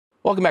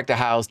Welcome back to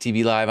Houzz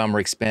TV Live. I'm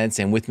Rick Spence,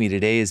 and with me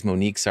today is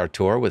Monique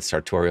Sartor with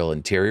Sartorial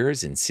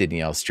Interiors in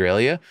Sydney,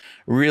 Australia.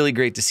 Really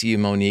great to see you,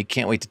 Monique.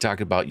 Can't wait to talk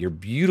about your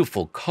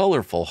beautiful,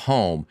 colorful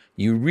home.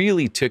 You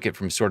really took it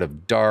from sort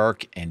of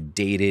dark and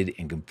dated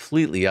and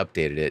completely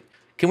updated it.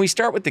 Can we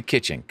start with the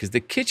kitchen? Because the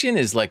kitchen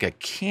is like a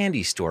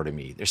candy store to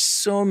me. There's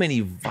so many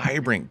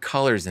vibrant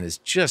colors, and it's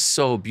just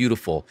so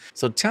beautiful.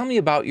 So tell me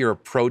about your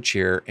approach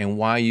here and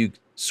why you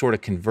sort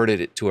of converted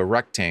it to a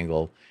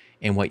rectangle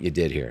and what you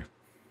did here.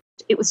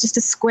 It was just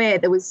a square.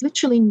 There was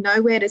literally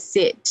nowhere to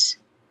sit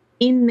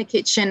in the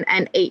kitchen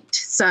and eat.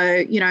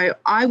 So,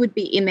 I would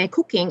be in there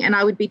cooking and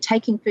I would be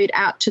taking food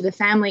out to the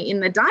family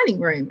in the dining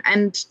room.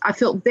 And I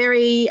felt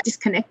very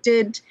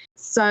disconnected.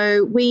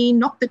 So we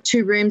knocked the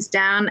two rooms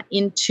down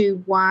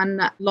into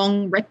one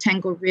long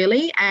rectangle,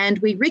 really, and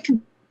we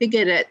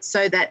reconfigured it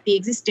so that the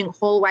existing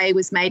hallway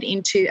was made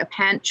into a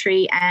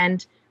pantry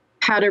and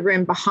powder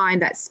room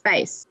behind that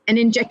space and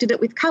injected it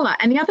with colour.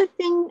 And the other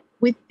thing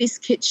with this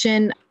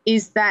kitchen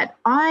is that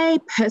I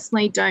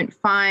personally don't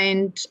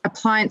find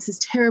appliances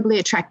terribly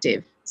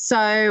attractive.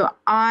 So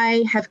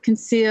I have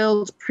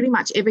concealed pretty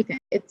much everything.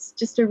 It's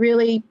just a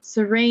really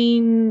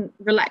serene,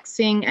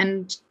 relaxing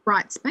and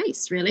bright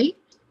space, really.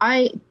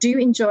 I do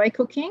enjoy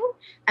cooking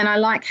and I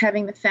like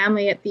having the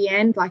family at the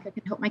end. Like I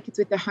can help my kids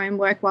with their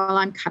homework while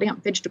I'm cutting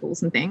up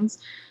vegetables and things.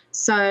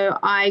 So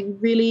I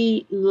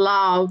really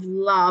love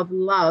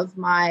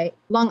my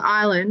Long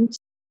Island.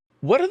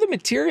 What are the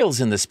materials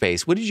in the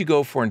space? What did you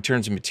go for in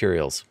terms of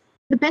materials?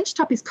 The bench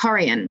top is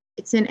Corian.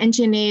 It's an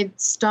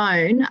engineered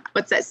stone.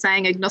 What's that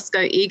saying?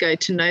 Agnosco ego,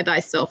 to know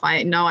thyself.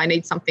 I know I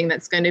need something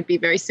that's going to be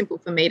very simple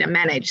for me to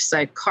manage.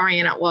 So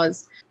Corian it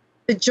was.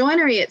 The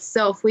joinery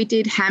itself, we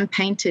did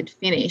hand-painted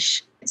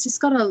finish. It's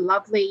just got a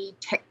lovely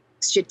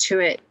texture to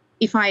it.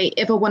 If I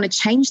ever want to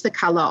change the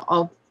colour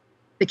of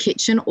the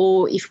kitchen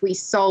or if we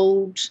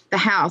sold the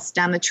house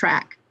down the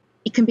track,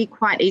 it can be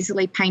quite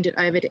easily painted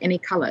over to any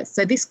colour.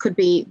 So this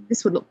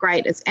would look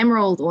great as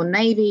emerald or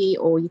navy,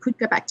 or you could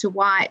go back to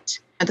white.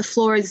 The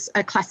floor is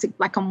a classic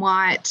black and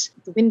white.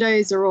 The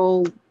windows are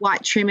all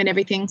white trim and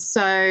everything.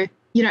 So,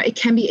 it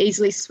can be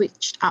easily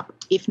switched up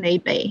if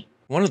need be.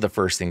 One of the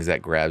first things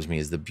that grabs me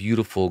is the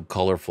beautiful,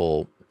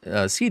 colorful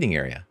seating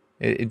area.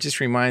 It just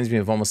reminds me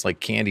of almost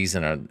like candies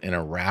in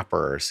a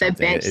wrapper or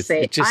something. The bench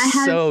seat. It's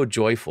just so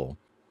joyful.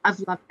 I've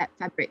loved that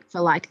fabric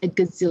for like a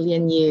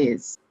gazillion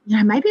years.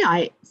 Maybe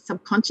I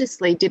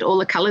subconsciously did all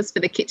the colours for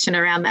the kitchen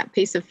around that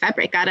piece of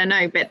fabric. I don't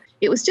know, but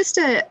it was just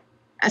a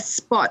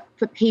spot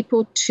for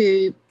people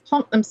to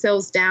plonk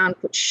themselves down,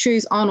 put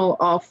shoes on or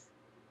off,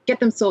 get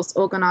themselves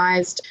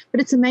organised.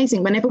 But it's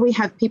amazing. Whenever we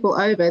have people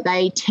over,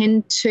 they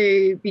tend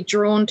to be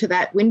drawn to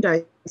that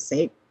window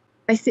seat.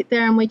 They sit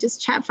there and we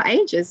just chat for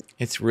ages.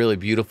 It's really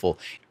beautiful.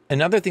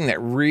 Another thing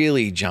that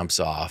really jumps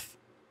off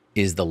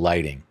is the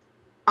lighting.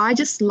 I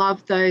just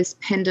love those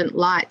pendant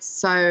lights.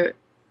 So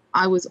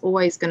I was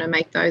always going to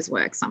make those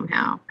work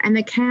somehow. And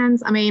the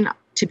cans,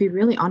 to be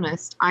really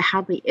honest, I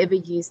hardly ever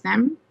use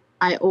them.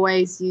 I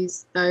always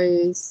use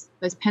those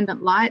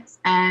pendant lights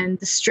and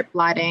the strip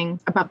lighting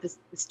above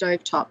the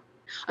stove top.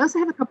 I also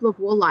have a couple of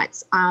wall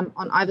lights on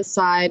either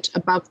side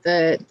above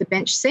the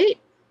bench seat.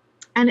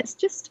 And it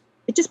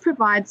just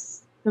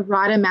provides the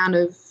right amount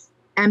of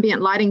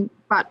ambient lighting,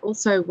 but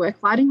also work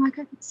lighting. Like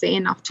I could see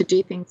enough to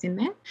do things in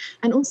there.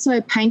 And also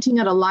painting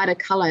it a lighter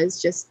colour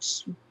has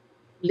just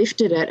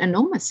lifted it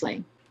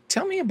enormously.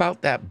 Tell me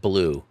about that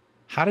blue.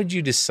 How did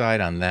you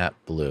decide on that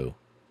blue?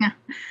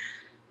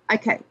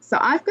 Okay, so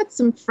I've got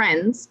some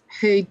friends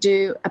who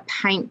do a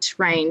paint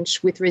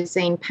range with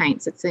Resine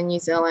Paints. It's a New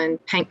Zealand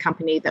paint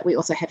company that we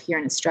also have here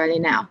in Australia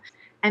now.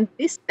 And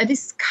this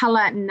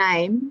colour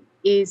name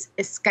is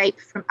Escape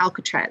from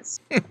Alcatraz.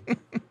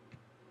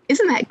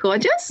 Isn't that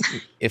gorgeous?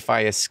 If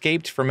I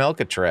escaped from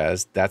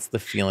Alcatraz, that's the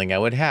feeling I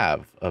would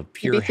have of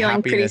pure You'd be feeling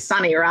happiness. Pretty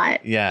sunny,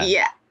 right? Yeah.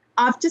 Yeah.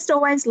 I've just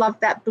always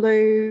loved that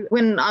blue.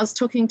 When I was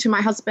talking to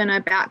my husband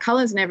about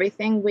colours and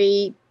everything,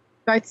 we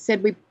both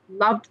said we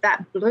loved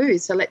that blue.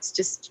 So let's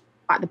just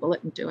bite the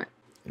bullet and do it.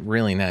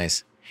 Really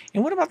nice.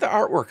 And what about the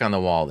artwork on the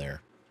wall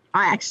there?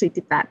 I actually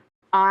did that.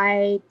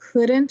 I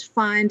couldn't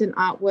find an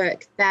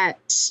artwork that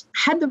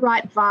had the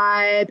right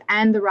vibe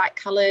and the right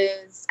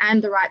colours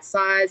and the right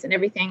size and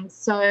everything.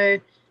 So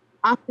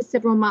after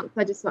several months,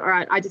 I just thought, all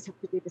right, I just have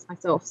to do this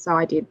myself. So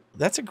I did.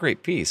 That's a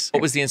great piece.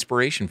 What was the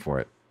inspiration for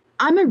it?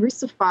 I'm a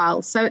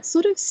Russophile. So it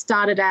sort of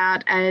started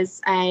out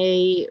as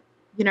a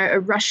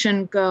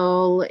Russian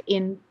girl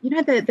in,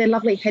 their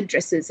lovely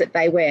headdresses that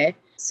they wear.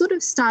 Sort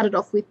of started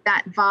off with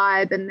that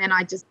vibe and then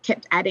I just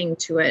kept adding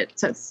to it.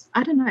 So it's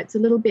a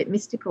little bit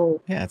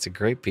mystical. Yeah, it's a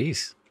great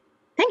piece.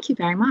 Thank you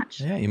very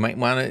much. Yeah, you might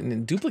want to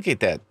duplicate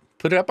that.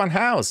 Put it up on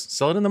Houzz.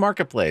 Sell it in the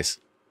marketplace.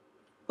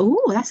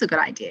 Oh, that's a good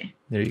idea.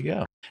 There you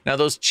go. Now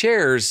those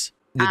chairs,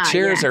 the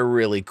chairs are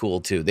really cool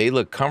too. They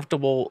look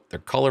comfortable. They're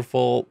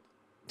colorful.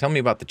 Tell me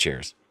about the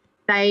chairs.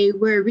 They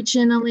were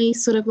originally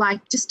sort of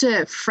like just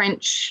a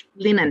French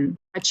linen.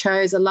 I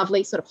chose a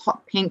lovely sort of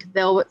hot pink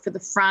velvet for the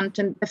front,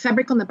 and the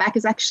fabric on the back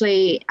is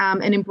actually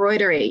an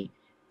embroidery.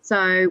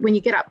 So when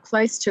you get up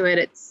close to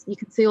it, you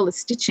can see all the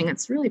stitching.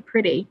 It's really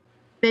pretty.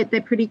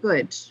 They're pretty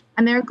good.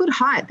 And they're a good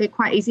height. They're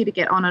quite easy to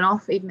get on and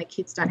off. Even the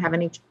kids don't have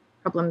any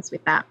problems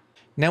with that.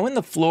 Now in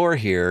the floor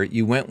here,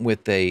 you went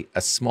with a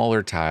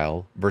smaller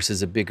tile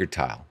versus a bigger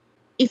tile.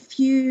 If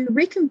you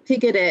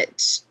reconfigured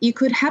it, you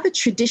could have a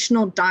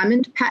traditional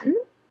diamond pattern.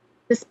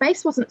 The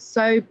space wasn't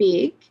so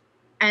big,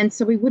 and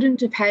so we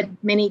wouldn't have had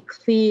many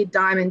clear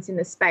diamonds in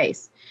the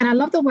space. And I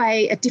love the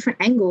way at different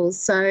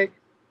angles, so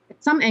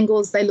at some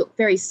angles they look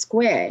very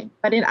square,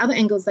 but in other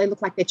angles they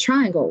look like they're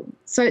triangle.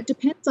 So it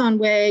depends on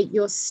where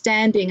you're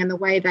standing and the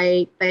way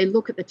they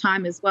look at the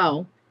time as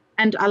well.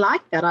 And I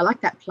like that. I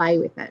like that play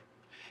with it.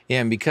 Yeah,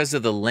 and because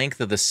of the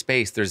length of the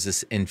space, there's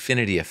this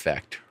infinity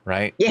effect,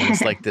 right? Yeah, and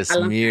it's like this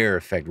mirror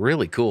effect.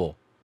 Really cool.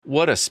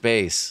 What a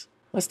space.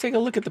 Let's take a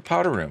look at the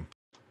powder room.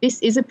 This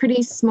is a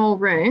pretty small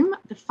room.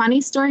 The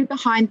funny story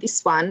behind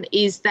this one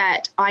is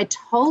that I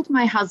told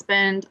my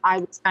husband I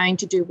was going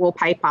to do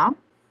wallpaper,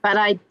 but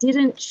I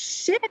didn't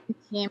share with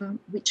him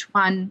which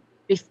one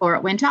before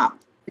it went up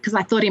because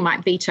I thought he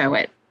might veto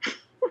it.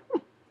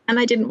 And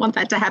I didn't want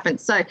that to happen.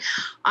 So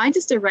I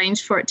just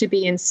arranged for it to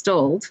be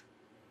installed.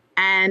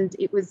 And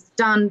it was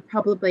done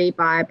probably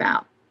by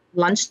about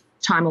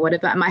lunchtime or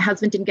whatever. And my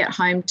husband didn't get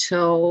home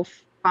till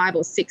 5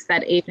 or 6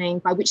 that evening,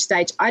 by which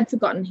stage I'd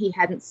forgotten he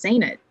hadn't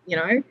seen it, you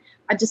know.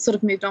 I just sort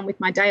of moved on with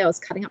my day. I was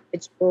cutting up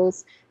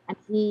vegetables and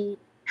he,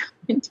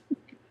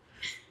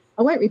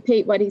 I won't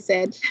repeat what he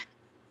said,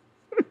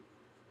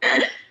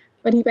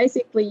 but he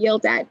basically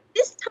yelled out,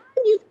 "This time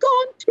you've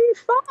gone too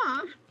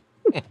far."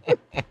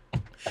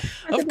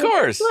 Of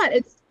course. What?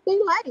 It's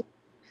too late.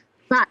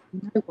 But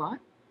you know what?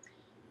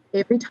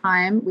 Every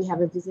time we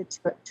have a visit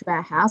to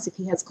our house, if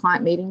he has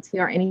client meetings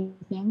here or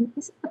anything,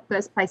 this is the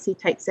first place he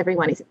takes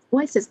everyone. He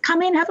always says,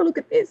 "Come in, have a look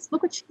at this.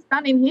 Look what she's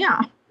done in here."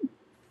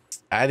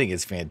 I think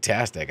it's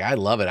fantastic. I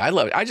love it. I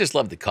love it. I just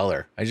love the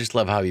color. I just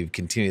love how you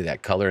continue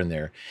that color in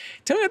there.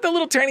 Tell me about the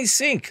little tiny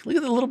sink. Look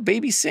at the little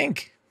baby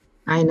sink.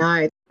 I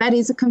know. That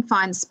is a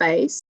confined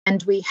space,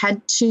 and we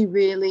had to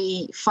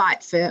really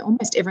fight for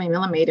almost every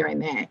millimetre in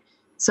there.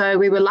 So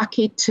we were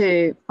lucky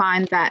to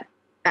find that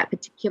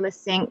particular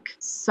sink.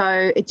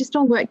 So it just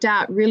all worked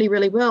out really,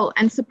 really well.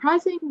 And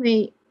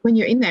surprisingly, when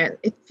you're in there,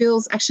 it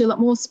feels actually a lot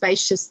more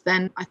spacious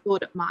than I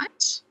thought it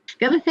might.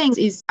 The other thing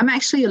is I'm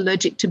actually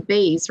allergic to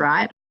bees,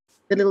 right?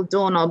 The little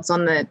doorknobs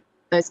on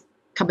those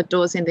cupboard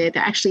doors in there,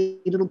 they're actually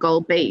little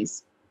gold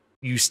bees.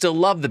 You still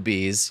love the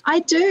bees. I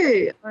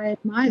do. I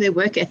admire their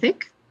work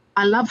ethic.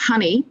 I love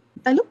honey.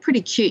 They look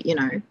pretty cute, you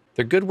know.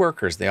 They're good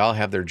workers. They all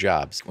have their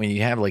jobs. When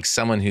you have like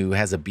someone who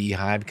has a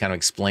beehive kind of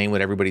explain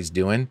what everybody's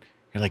doing,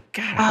 you're like,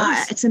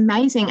 God, it's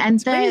amazing. And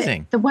it's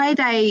amazing. The way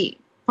they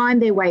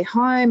find their way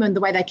home and the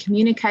way they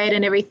communicate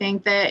and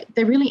everything,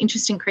 they're really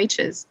interesting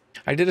creatures.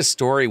 I did a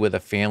story with a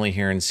family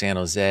here in San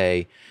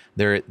Jose.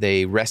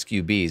 They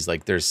rescue bees.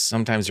 Like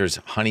sometimes there's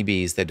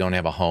honeybees that don't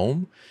have a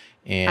home.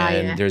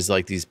 And there's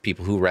like these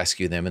people who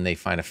rescue them and they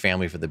find a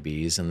family for the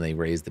bees and they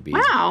raise the bees.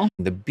 Wow.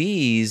 The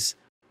bees,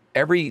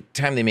 every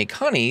time they make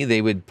honey,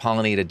 they would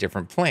pollinate a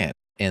different plant.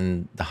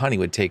 And the honey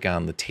would take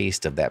on the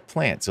taste of that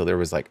plant. So there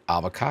was like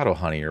avocado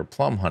honey or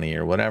plum honey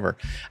or whatever.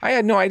 I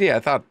had no idea. I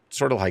thought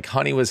sort of like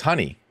honey was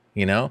honey,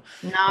 you know?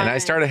 No. And I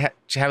started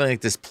having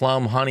like this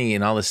plum honey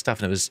and all this stuff.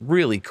 And it was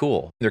really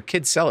cool. Their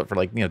kids sell it for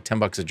like,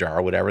 $10 a jar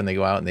or whatever. And they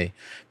go out and they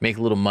make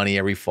a little money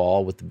every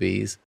fall with the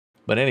bees.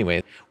 But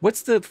anyway,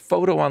 what's the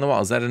photo on the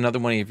wall? Is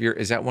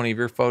that one of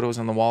your photos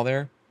on the wall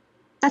there?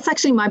 That's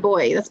actually my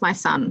boy. That's my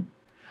son.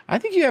 I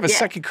think you have a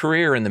second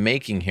career in the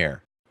making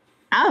here.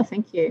 Oh,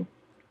 thank you.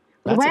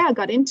 The way I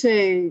got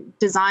into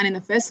design in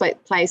the first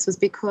place was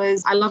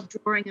because I love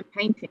drawing and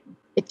painting.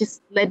 It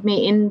just led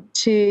me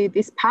into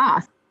this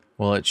path.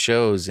 Well, it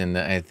shows, and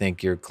I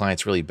think your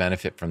clients really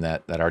benefit from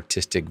that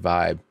artistic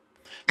vibe.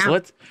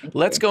 So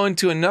let's go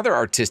into another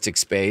artistic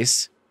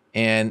space.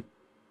 And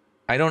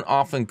I don't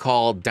often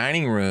call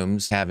dining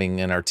rooms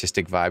having an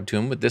artistic vibe to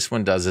them, but this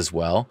one does as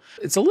well.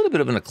 It's a little bit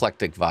of an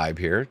eclectic vibe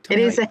here. It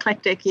is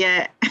eclectic,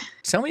 yeah.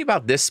 Tell me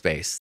about this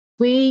space.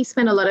 We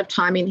spend a lot of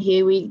time in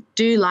here. We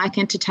do like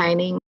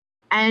entertaining.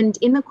 And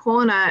in the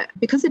corner,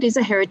 because it is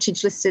a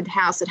heritage listed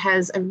house, it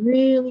has a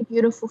really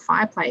beautiful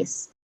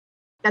fireplace.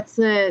 That's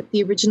the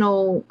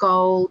original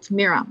gold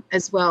mirror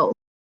as well.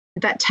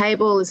 That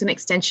table is an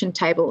extension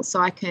table,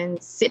 so I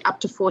can sit up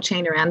to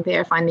 14 around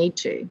there if I need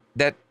to.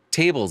 That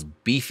table's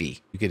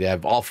beefy. You could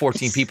have all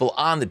 14 people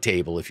on the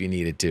table if you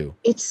needed to.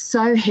 It's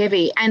so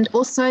heavy. And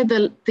also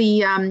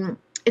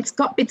it's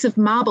got bits of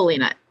marble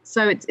in it.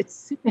 So it's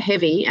super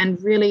heavy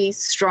and really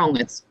strong.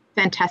 It's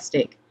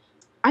fantastic.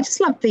 I just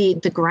love the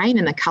grain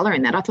and the colour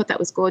in that. I thought that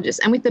was gorgeous.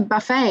 And with the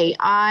buffet,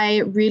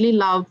 I really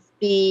love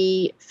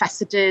the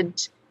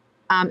faceted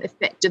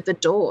effect of the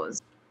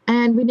doors.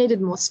 And we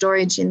needed more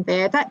storage in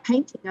there. That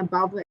painting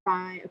above it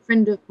by a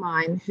friend of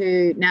mine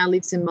who now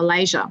lives in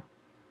Malaysia.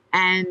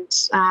 And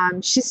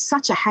she's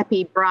such a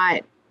happy,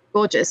 bright,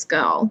 gorgeous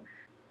girl.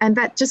 And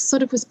that just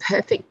sort of was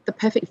perfect, the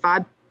perfect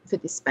vibe for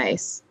this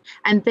space.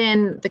 And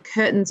then the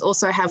curtains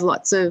also have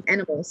lots of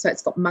animals. So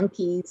it's got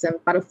monkeys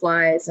and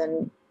butterflies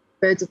and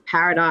Birds of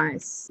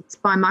Paradise. It's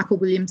by Michael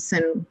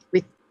Williamson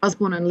with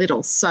Osborne and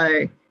Little.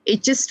 So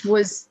it just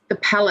was the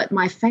palette,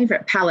 my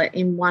favourite palette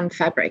in one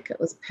fabric. It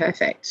was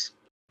perfect.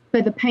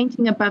 So the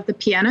painting above the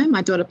piano,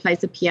 my daughter plays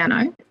the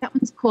piano. That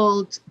one's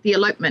called The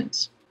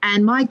Elopement.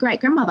 And my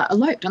great-grandmother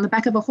eloped on the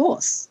back of a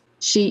horse.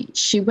 She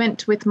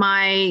went with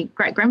my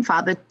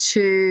great-grandfather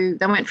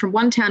they went from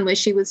one town where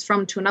she was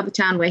from to another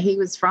town where he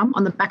was from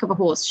on the back of a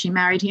horse. She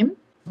married him.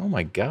 Oh,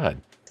 my God.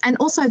 And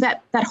also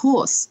that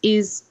horse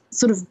is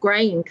sort of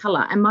grey in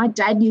colour. And my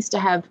dad used to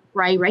have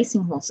grey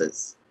racing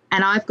horses.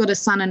 And I've got a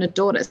son and a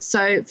daughter.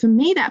 So for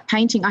me, that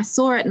painting, I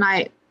saw it and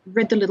I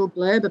read the little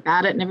blurb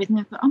about it and everything.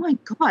 I thought, oh, my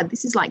God,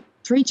 this is like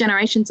 3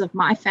 generations of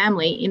my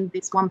family in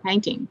this one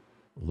painting.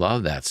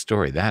 Love that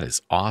story. That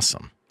is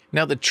awesome.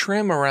 Now, the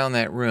trim around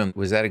that room,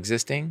 was that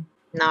existing?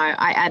 No,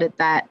 I added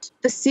that.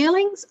 The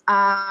ceilings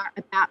are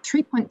about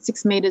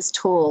 3.6 meters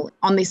tall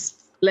on this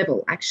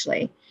level,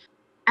 actually.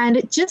 And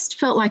it just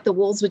felt like the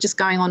walls were just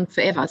going on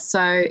forever.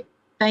 So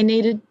they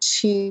needed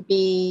to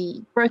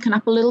be broken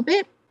up a little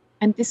bit.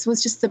 And this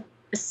was just a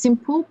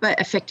simple but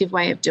effective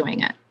way of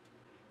doing it.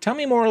 Tell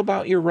me more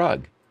about your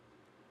rug.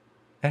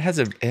 It has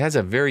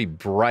a very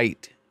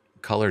bright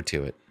color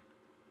to it.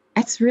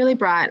 It's really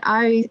bright.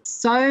 I'm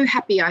so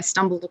happy I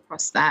stumbled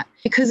across that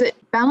because it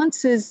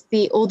balances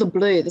all the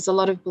blue. There's a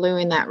lot of blue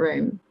in that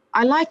room.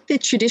 I like the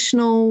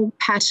traditional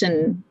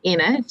pattern in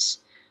it,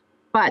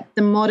 but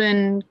the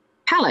modern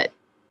palette,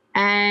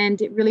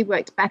 and it really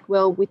worked back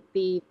well with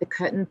the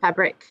curtain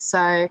fabric.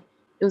 So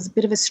it was a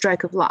bit of a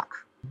stroke of luck.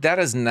 That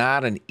is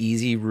not an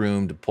easy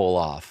room to pull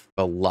off.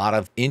 A lot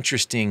of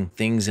interesting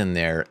things in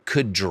there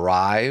could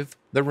drive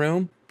the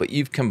room, but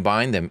you've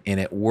combined them and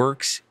it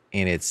works.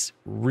 And it's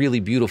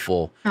really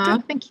beautiful.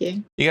 Oh, thank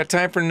you. You got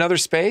time for another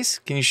space?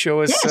 Can you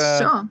show us? Yeah,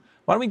 sure.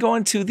 Why don't we go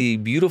into the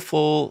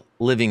beautiful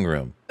living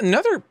room?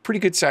 Another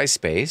pretty good sized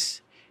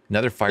space.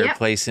 Another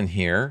fireplace in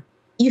here.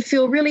 You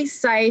feel really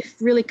safe,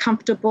 really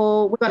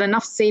comfortable. We've got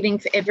enough seating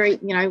for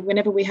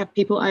whenever we have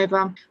people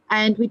over.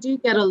 And we do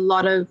get a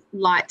lot of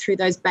light through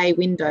those bay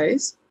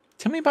windows.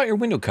 Tell me about your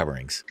window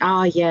coverings.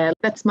 Oh, yeah.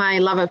 That's my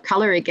love of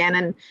colour again.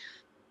 And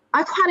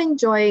I quite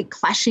enjoy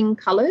clashing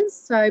colours,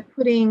 so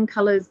putting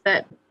colours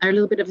that are a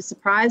little bit of a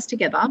surprise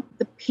together.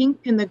 The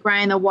pink and the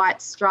grey and the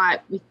white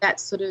stripe with that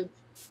sort of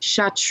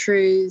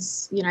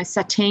chartreuse,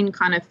 sateen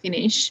kind of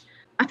finish.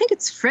 I think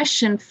it's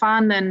fresh and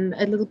fun and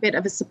a little bit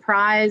of a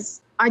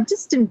surprise. I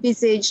just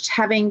envisaged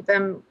having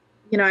them,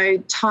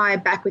 tie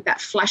back with that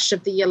flash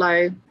of the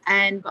yellow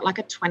and got like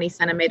a 20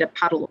 centimetre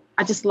puddle.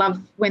 I just love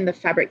when the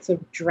fabric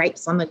sort of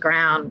drapes on the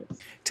ground.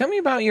 Tell me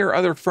about your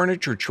other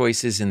furniture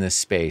choices in this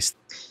space.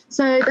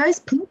 So those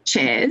pink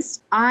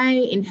chairs,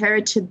 I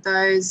inherited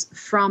those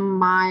from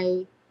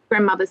my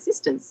grandmother's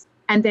sisters,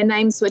 and their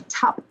names were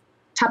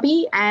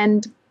Tubby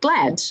and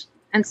Glad.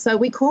 And so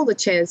we call the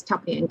chairs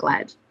Tubby and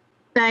Glad.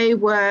 They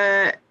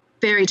were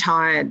very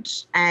tired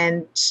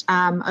and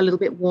a little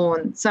bit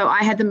worn. So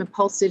I had them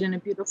upholstered in a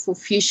beautiful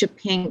fuchsia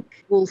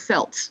pink wool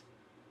felt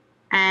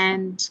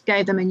and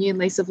gave them a new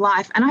lease of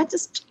life. And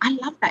I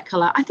love that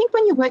colour. I think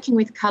when you're working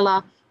with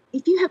colour,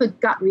 if you have a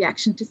gut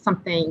reaction to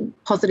something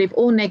positive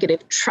or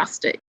negative,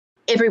 trust it.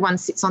 Everyone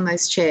sits on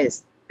those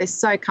chairs. They're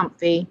so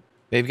comfy.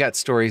 They've got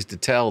stories to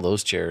tell,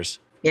 those chairs.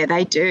 Yeah,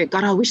 they do.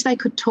 God, I wish they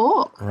could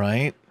talk.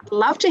 Right. I'd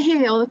love to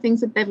hear all the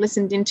things that they've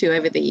listened into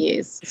over the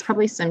years. It's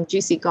probably some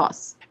juicy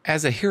goss.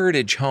 As a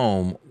heritage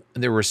home,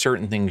 there were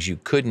certain things you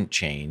couldn't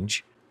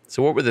change.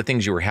 So what were the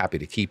things you were happy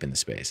to keep in the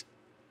space?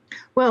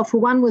 Well, for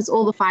one was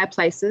all the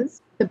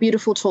fireplaces, the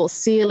beautiful tall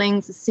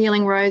ceilings, the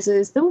ceiling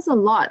roses. There was a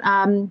lot.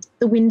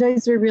 The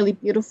windows were really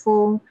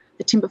beautiful,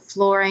 the timber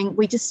flooring.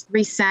 We just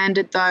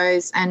resanded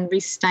those and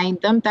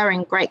restained them. They were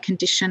in great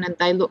condition and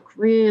they look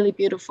really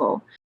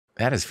beautiful.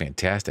 That is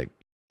fantastic.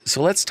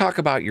 So let's talk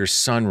about your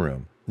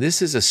sunroom.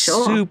 This is a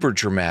super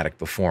dramatic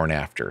before and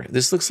after.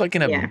 This looks like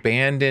an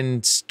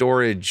abandoned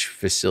storage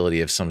facility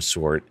of some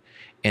sort.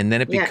 And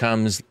then it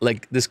becomes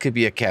like, this could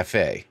be a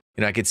cafe.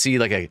 I could see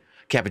like a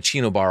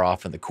cappuccino bar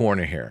off in the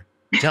corner here.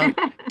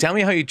 Tell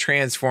me how you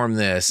transform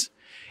this.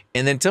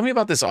 And then tell me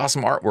about this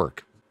awesome artwork.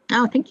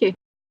 Oh, thank you.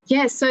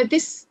 Yeah, so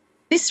this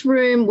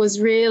room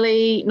was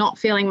really not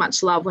feeling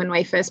much love when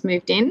we first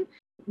moved in.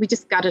 We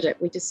just gutted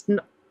it. We just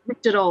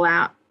ripped it all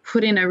out,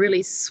 put in a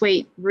really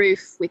sweet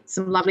roof with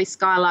some lovely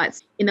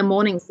skylights. In the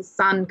mornings, the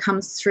sun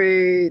comes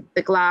through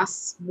the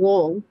glass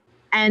wall,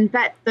 and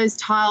those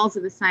tiles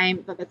are the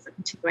same, but that's a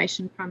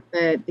continuation from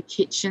the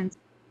kitchen.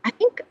 I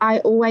think I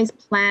always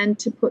planned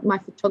to put my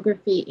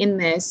photography in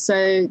there,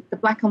 so the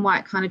black and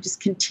white kind of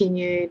just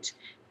continued,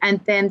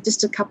 and then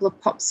just a couple of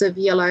pops of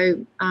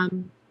yellow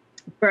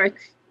broke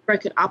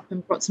it up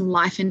and brought some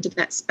life into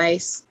that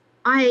space.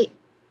 I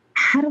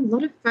had a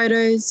lot of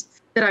photos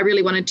that I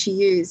really wanted to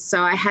use,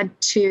 so I had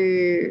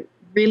to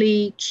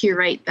really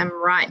curate them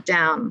right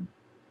down.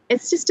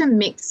 It's just a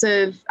mix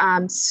of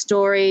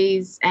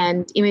stories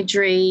and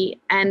imagery,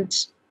 and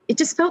it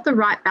just felt the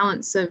right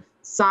balance of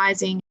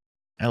sizing.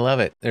 I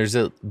love it. There's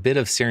a bit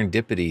of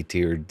serendipity to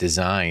your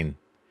design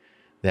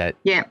that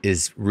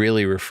is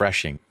really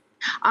refreshing.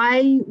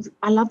 I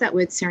love that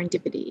word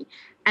serendipity.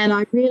 And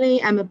I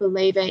really am a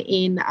believer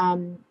in,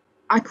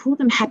 I call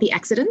them happy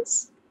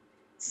accidents.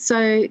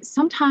 So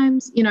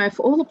sometimes, you know,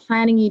 for all the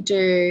planning you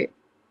do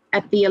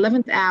at the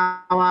 11th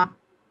hour,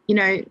 you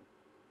know,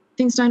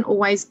 things don't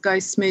always go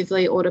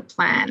smoothly or to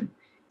plan.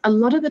 A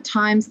lot of the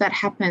times that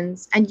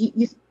happens, and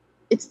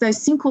it's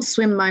those sink or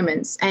swim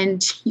moments,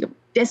 and you're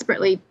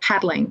desperately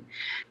paddling.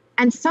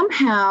 And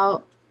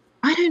somehow,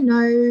 I don't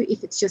know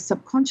if it's just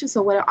subconscious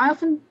or whatever, I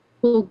often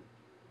will,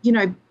 you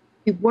know,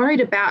 be worried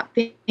about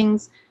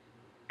things.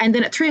 And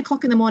then at 3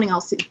 o'clock in the morning,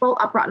 I'll sit bolt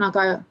upright and I'll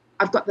go,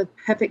 I've got the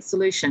perfect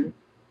solution.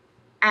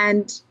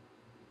 And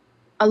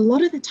a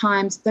lot of the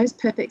times, those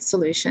perfect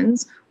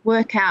solutions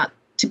work out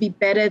to be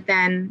better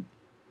than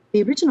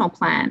the original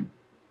plan.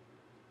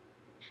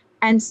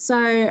 And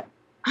so,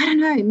 I don't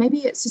know, maybe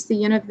it's just the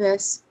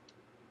universe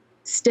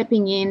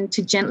stepping in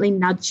to gently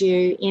nudge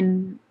you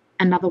in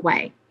another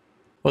way.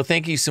 Well,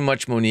 thank you so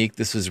much, Monique.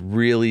 This was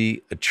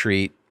really a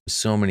treat.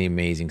 So many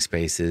amazing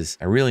spaces.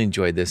 I really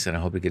enjoyed this, and I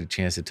hope we get a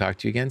chance to talk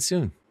to you again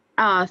soon.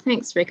 Oh,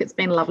 thanks, Rick. It's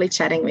been lovely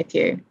chatting with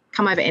you.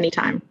 Come over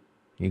anytime.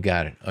 You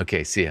got it.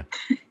 Okay, see ya.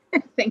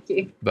 Thank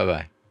you.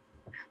 Bye-bye.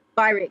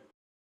 Bye, Rick.